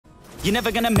You're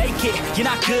never gonna make it, you're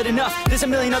not good enough. There's a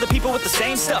million other people with the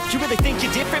same stuff. You really think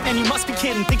you're different? Man, you must be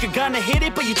kidding. Think you're gonna hit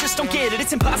it, but you just don't get it.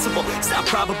 It's impossible, it's not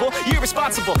probable, you're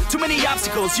irresponsible. Too many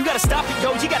obstacles, you gotta stop it,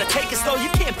 yo. You gotta take it slow, you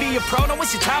can't be a pro. Don't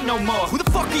waste your time no more. Who the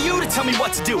fuck are you to tell me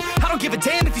what to do? I don't give a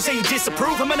damn if you say you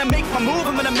disapprove. I'm gonna make my move,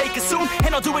 I'm gonna make it soon.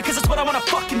 And I'll do it cause it's what I wanna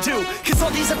fucking do. Cause all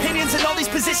these opinions and all these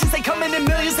positions, they come in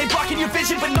millions, they blocking your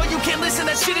vision. But no, you can't listen,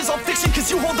 that shit is all fiction.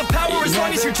 Cause you hold the power as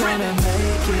long as you're dreaming.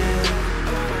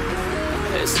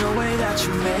 There's no way that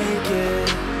you make it.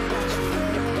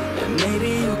 And maybe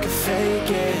you can fake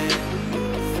it,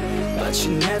 but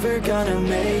you're never gonna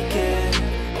make it.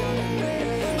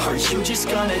 Are you just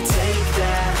gonna take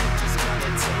that?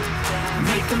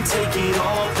 Make them take it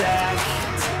all back.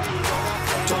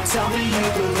 Don't tell me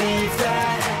you believe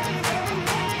that.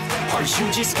 Are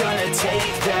you just gonna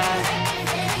take that?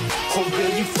 Or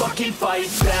will you fucking fight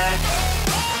back?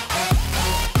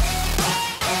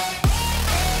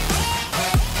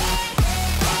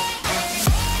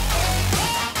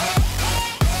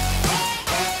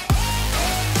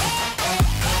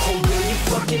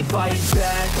 Fight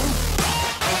back.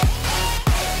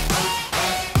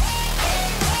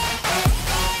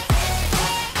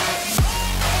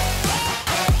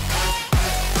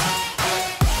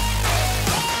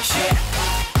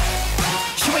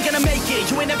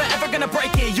 You ain't never ever gonna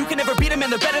break it. You can never beat them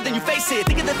and they're better than you face it.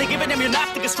 Thinking that they're giving them, you're not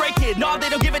thinking straight, kid. No, they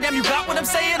don't give a damn, you got what I'm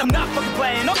saying? I'm not fucking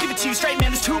playing, I'll give it to you straight,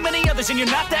 man. There's too many others and you're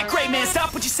not that great, man.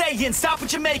 Stop what you're saying, stop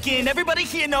what you're making. Everybody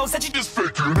here knows that you just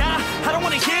faking. Nah, I don't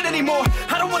wanna hear it anymore,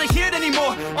 I don't wanna hear it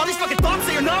anymore. All these fucking thoughts,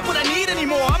 they are not what I need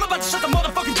anymore. I'm about to shut the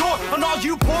motherfucking door on all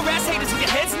you poor ass haters with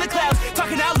your heads in the clouds,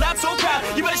 talking out loud so proud.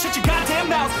 You better shut your goddamn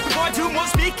mouth before I do more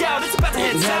speak out. It's about to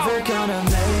head south. You're never gonna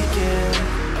make it.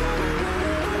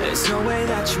 There's no way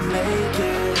that you make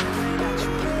it.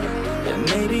 And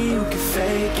maybe you can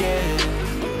fake it,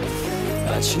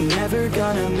 but you're never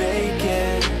gonna make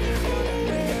it.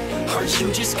 Are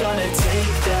you just gonna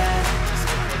take that?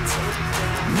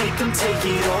 Make them take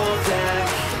it all back.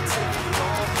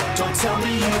 Don't tell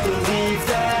me you believe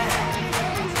that.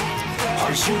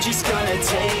 Are you just gonna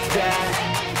take that?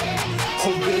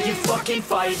 Or will you fucking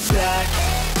fight back?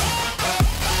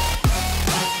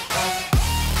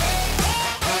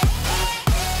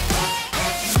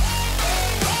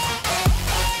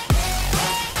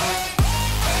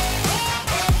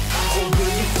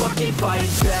 Fight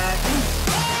back.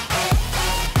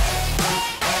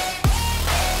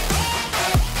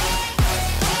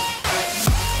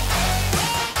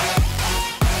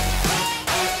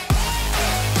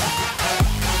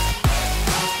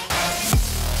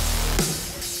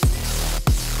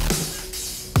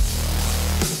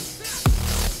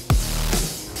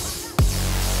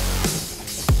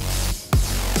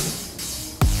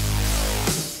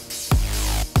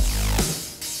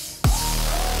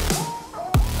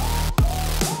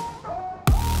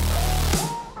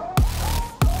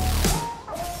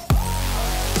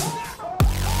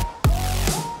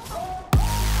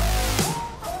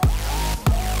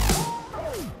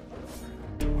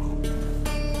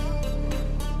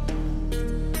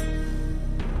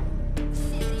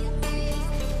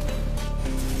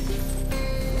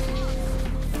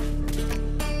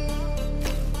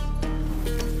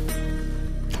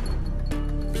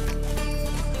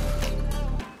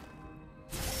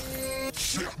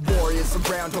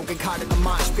 Around, don't get caught in the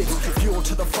mosh pit. Fuel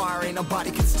to the fire, ain't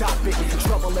nobody can stop it.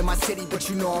 Trouble in my city, but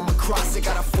you know I'm across it.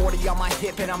 Got a 40 on my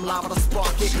hip and I'm liable to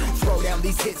spark it. Throw down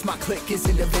these hits, my click is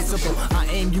indivisible. I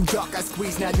aim, you duck, I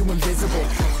squeeze, now you invisible.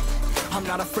 I'm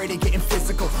not afraid of getting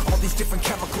physical. All these different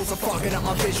chemicals are fogging up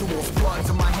my visuals. Bloods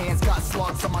on my hands, got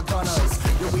slugs on my gunners.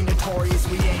 Yo, we notorious,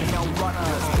 we ain't no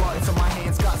runners. Bloods on my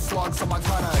hands, got slugs on my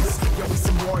gunners. Yo, we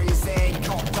some warriors, they ain't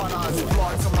called gunners.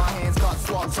 Bloods on my hands, got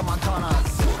slugs on my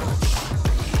gunners.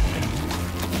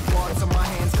 Bloods on my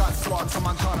hands, got slugs on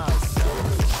my gunners.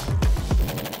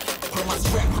 Put on my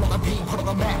strap, put on the beat, put on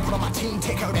the map, put on my team.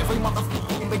 Take out every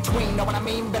motherfucker in between. Know what I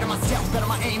mean? Better myself, better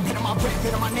my aim, better my rep,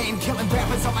 better my name. Killing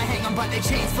rappers on my hang, I'm by their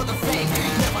chains for the fame.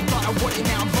 Never thought I would it,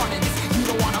 now I'm running this. You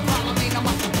don't wanna follow me, I'm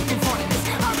up in front of this.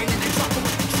 I ran in the trouble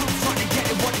with the troops, trying to get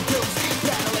it what it does.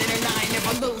 Battling and I ain't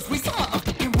never lose, we some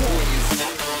motherfucking warriors.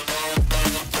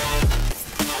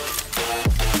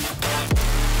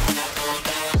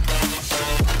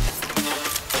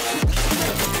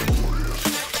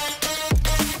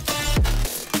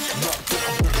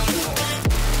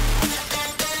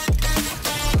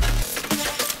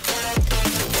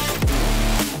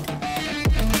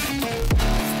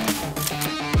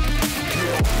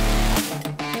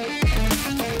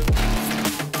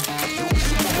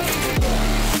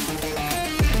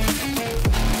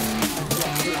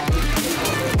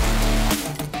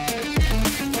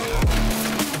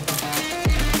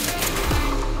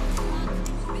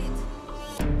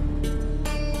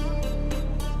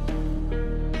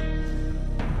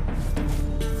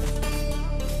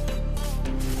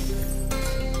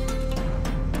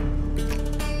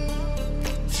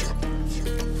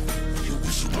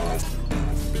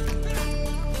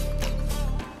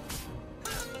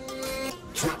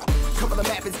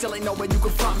 know where you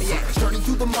can find me at. Journey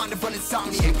through the mind of an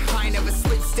insomniac. I ain't never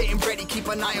sleep, staying ready, keep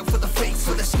an eye out for the fakes.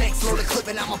 For the snakes, load the clip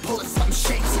and I'ma pull it, something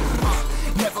shakes.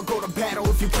 Never go to battle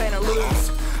if you plan to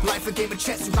lose. Life a game of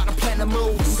chess, you gotta plan the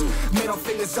moves. Middle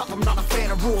fingers up, I'm not a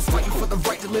fan of rules. Fighting for the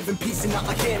right to live in peace and not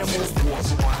like animals.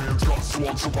 Swords in my hands, got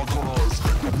swords in my gunners.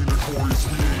 You'll be notorious,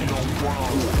 we ain't no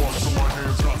runners. Swords in my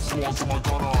hands, got swords in my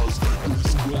gunners. You'll be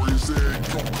some warriors, they ain't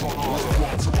no gunners.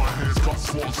 Swords in my hands, got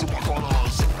swords in my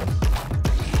gunners.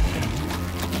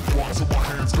 Swords in my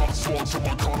hands, got swords in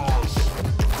my gunners.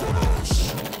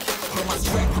 Put on my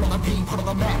strap, put on the beam, put on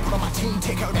the map, put on my team.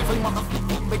 Take out every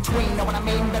motherfucker between. Know what I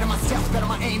mean? Better myself, better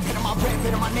my aim, better my rap,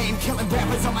 better my name. Killing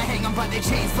rappers on my hang, I'm by their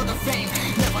chains for the fame.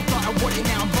 Never thought I would it,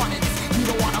 now I'm running this. You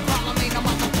don't wanna follow me, no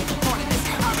motherfucker running this.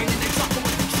 I ran in the trouble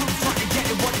with the truth, trying to get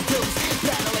it what it does.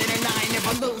 Battling and I ain't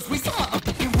never lose. We some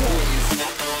motherfucking warriors.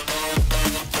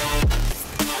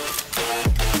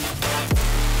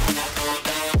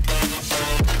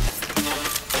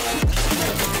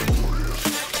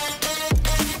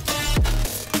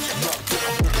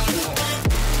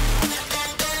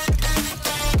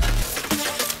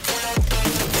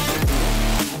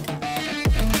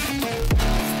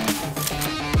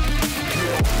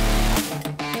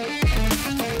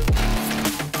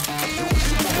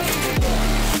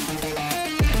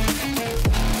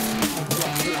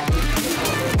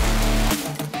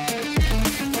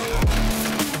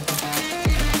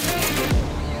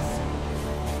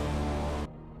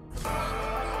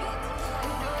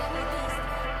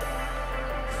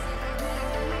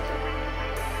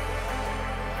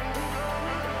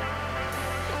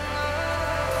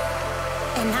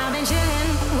 And I've been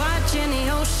chillin', watching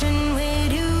the ocean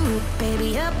with you.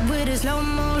 Baby up with a slow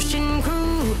motion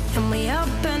crew. And we up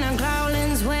in our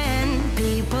growlings when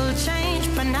people change,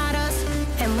 but not us.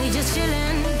 And we just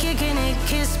chillin', kicking it,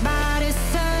 kissed by the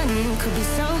sun. Could be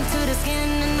soaked to the skin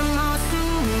in the mall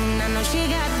soon. I know she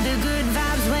got the good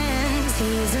vibes when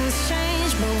seasons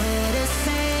change, but we're the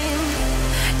same.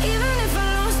 Even if I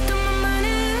lost all my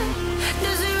money,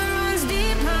 the zero runs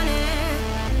deep, honey.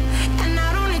 And I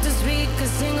don't need to speak a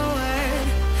single word,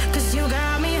 'cause you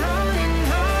got me holding,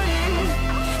 holding.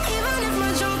 Even if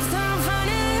my jokes aren't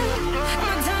funny,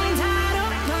 my tongue tied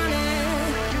up on it.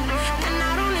 And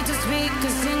I don't need to speak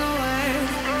a single word,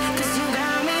 'cause you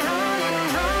got me holding,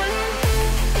 holding.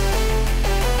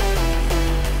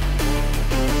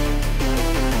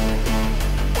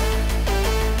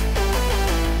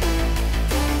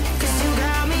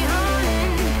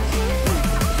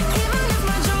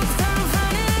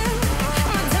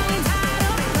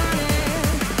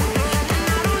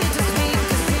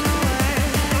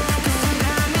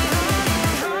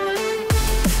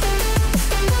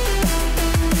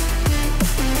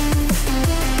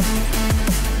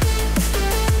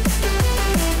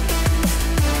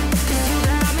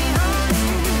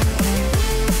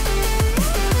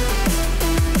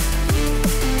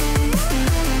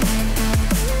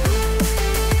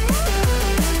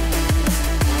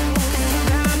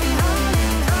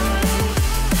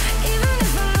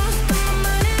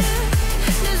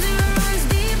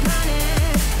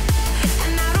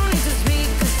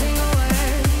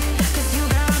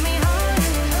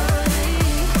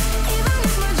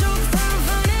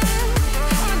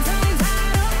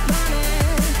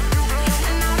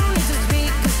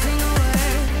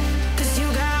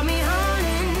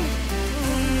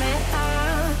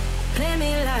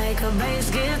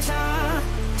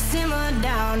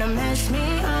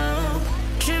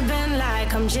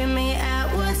 Jimmy at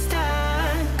what's